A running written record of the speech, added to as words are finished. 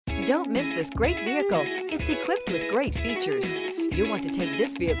Don't miss this great vehicle. It's equipped with great features. You'll want to take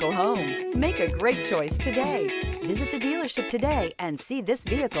this vehicle home. Make a great choice today. Visit the dealership today and see this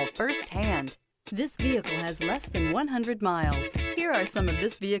vehicle firsthand. This vehicle has less than 100 miles. Here are some of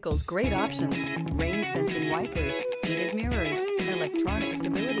this vehicle's great options: rain sensing wipers, heated mirrors, electronic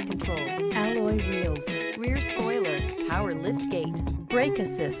stability control, alloy wheels, rear spoiler, power lift gate, brake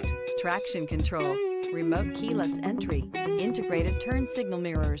assist, traction control, remote keyless entry, integrated turn signal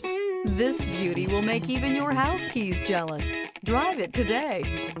mirrors. This beauty will make even your house keys jealous. Drive it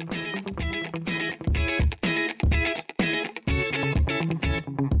today.